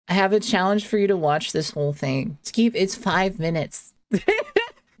I have a challenge for you to watch this whole thing. Skeep, it's 5 minutes.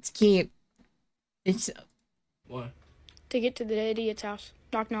 Skeep. It's... What? To get to the idiot's house.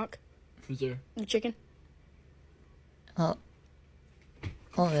 Knock, knock. Who's there? The chicken. Oh.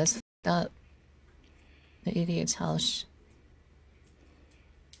 Oh, that's f***ed up. The idiot's house.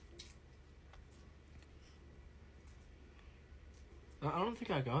 I don't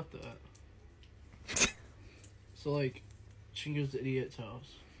think I got that. So, like, chicken goes to idiot's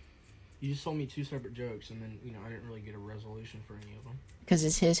house. You just told me 2 separate jokes, and then, you know, I didn't really get a resolution for any of them. Because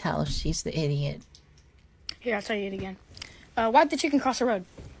it's his house. He's the idiot. Here, I'll tell you it again. Why'd the chicken cross the road?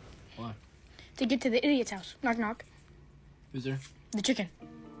 Why? To get to the idiot's house. Knock, knock. Who's there? The chicken.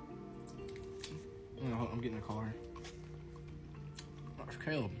 Oh, I'm getting a call here. Oh, it's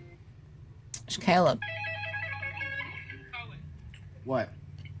Caleb. It's Caleb. What?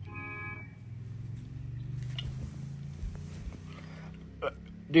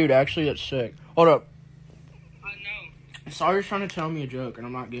 Dude, actually, that's sick. Hold up. I know. Sawyer's trying to tell me a joke, and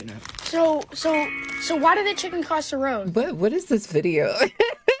I'm not getting it. So why did the chicken cross the road? What is this video?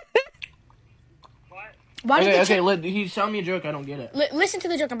 What? Why did he's telling me a joke, I don't get it. Listen to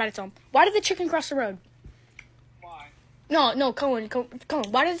the joke I'm about to tell him. Why did the chicken cross the road? Why? No, Cohen.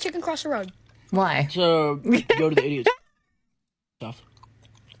 Why did the chicken cross the road? Why? So, go to the idiot stuff.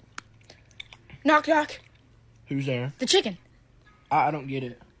 Knock, knock. Who's there? The chicken. I don't get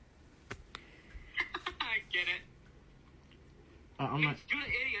it. I get it. I'm not... You're the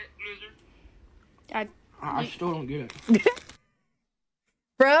idiot, loser. I still don't get it.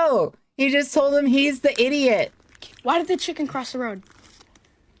 Bro, you just told him he's the idiot. Why did the chicken cross the road?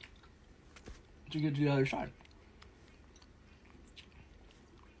 To get to the other side.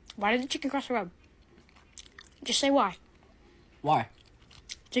 Why did the chicken cross the road? Just say why. Why?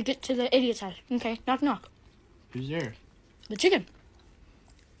 To get to the idiot's house. Okay, knock, knock. Who's there? The chicken.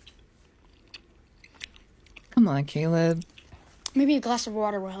 Come on, Caleb. Maybe a glass of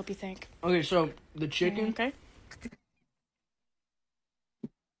water will help you think. Okay, so, the chicken... Okay.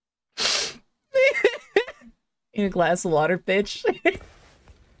 In a glass of water, bitch.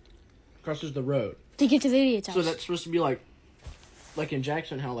 crosses the road. To get to the idiot's house. So that's supposed to be like in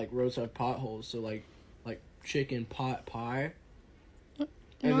Jackson, how like roads have potholes. So like chicken pot pie.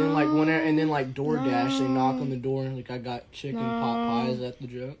 And then like like DoorDash, they knock on the door and like I got chicken pot pie. Is that the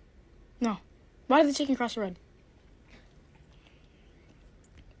joke? No. Why did the chicken cross the road?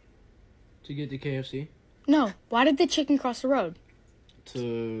 To get to KFC. No. Why did the chicken cross the road?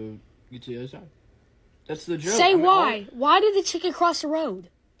 To get to the other side. That's the joke. Say why. Why did the chicken cross the road?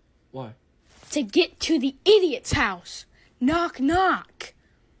 Why? To get to the idiot's house. Knock, knock.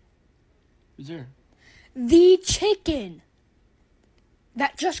 Who's there? The chicken.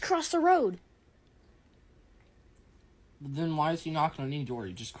 That just crossed the road. Then why is he knocking on any door?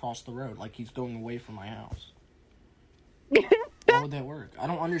 He just crossed the road like he's going away from my house. How would that work? I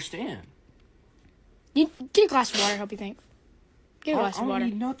don't understand. Get a glass of water, help you think. Get a glass of I water. don't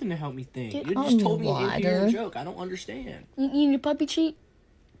need nothing to help me think. Get You just told me an water. incoherent joke. I don't understand. You need a puppy cheat?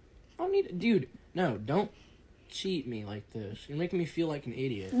 I don't need... Dude, no, don't cheat me like this. You're making me feel like an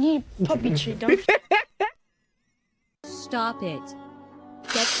idiot. You need a puppy treat, don't you? Stop it.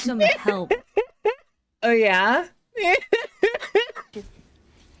 Get some help. Oh, yeah?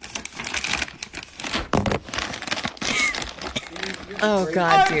 Oh,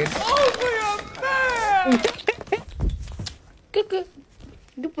 God, dude. Good.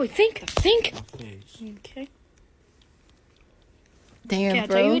 Good boy. Think. Okay. Damn, I'll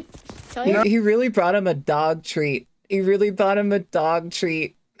bro. tell you. He really brought him a dog treat. No,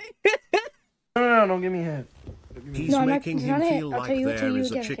 don't give me a hint. He's making him feel I'll like tell you there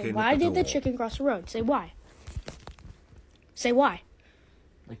is a again. chicken Why at the did the door. chicken cross the road? Say why. Say why.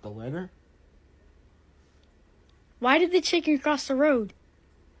 Like the letter? Why did the chicken cross the road?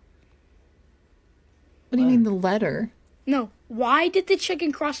 What do you mean the letter? No. Why did the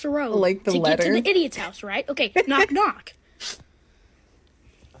chicken cross the road? Like the to letter? get to the idiot's house, right? Okay. Knock, knock.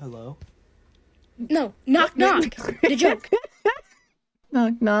 Hello? No. Knock, knock. The joke.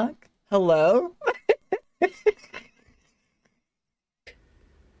 Knock, knock. Hello?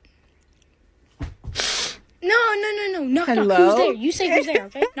 No. Knock, Hello? knock. Who's there? You say who's there,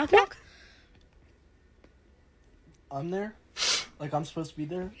 okay? Knock, knock. I'm there? Like I'm supposed to be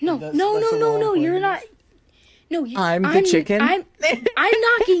there? No. Like, that's the role I'm You're playing? not. No, I'm the chicken? I'm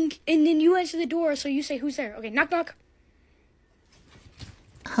knocking, and then you answer the door, so you say who's there. Okay, knock, knock.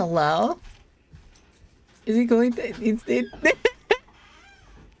 Hello? Is he going to...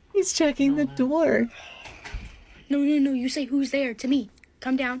 He's checking the door. No. You say who's there to me.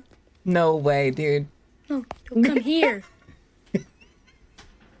 Come down. No way, dude. No, come here.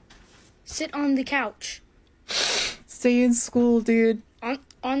 Sit on the couch. Stay in school, dude.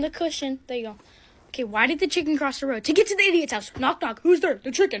 On the cushion. There you go. Okay, why did the chicken cross the road? To get to the idiot's house. Knock, knock. Who's there? The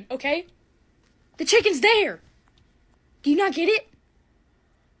chicken, okay? The chicken's there. Do you not get it?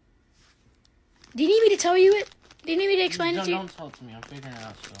 Do you need me to tell you it? Do you need me to explain it to you? Don't talk to me. I'm figuring it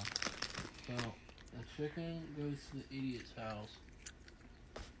out still. So, the chicken goes to the idiot's house.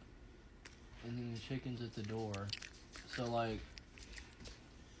 And then the chicken's at the door. So, like...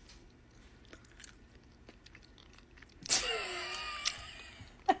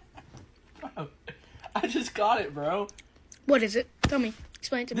 Bro, I just got it, bro. What is it? Tell me.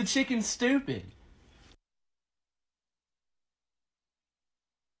 Explain it to me. The chicken's stupid.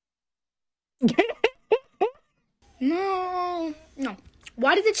 No.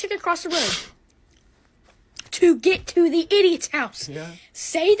 Why did the chicken cross the road? To get to the idiot's house. Yeah.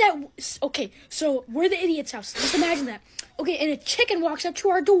 Say that. Okay, so we're the idiot's house. Just imagine that. Okay, and a chicken walks up to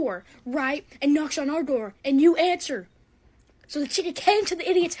our door, right, and knocks on our door, and you answer. So the chicken came to the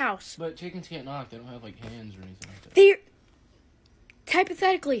idiot's house. But chickens can't knock. They don't have, like, hands or anything like that. They're...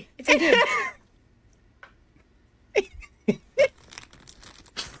 Hypothetically, if they did.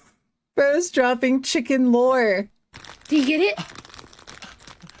 Bro's dropping chicken lore. Do you get it?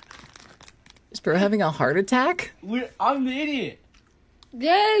 Is Bro having a heart attack? I'm the idiot.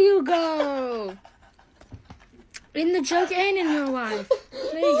 There you go. In the joke and in real life.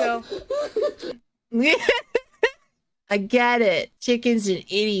 There you go. I get it. Chicken's an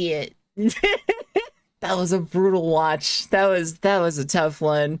idiot. That was a brutal watch. That was a tough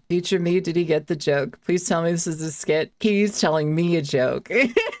one. Future me, did he get the joke? Please tell me this is a skit. He's telling me a joke.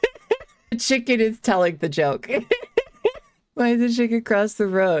 The chicken is telling the joke. Why did the chicken cross the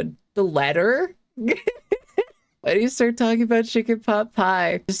road? The letter? Why do you start talking about chicken pot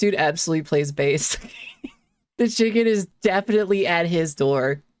pie? This dude absolutely plays bass. The chicken is definitely at his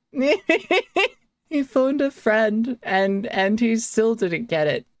door. He phoned a friend and he still didn't get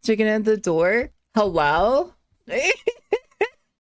it. Chicken at the door? Hello?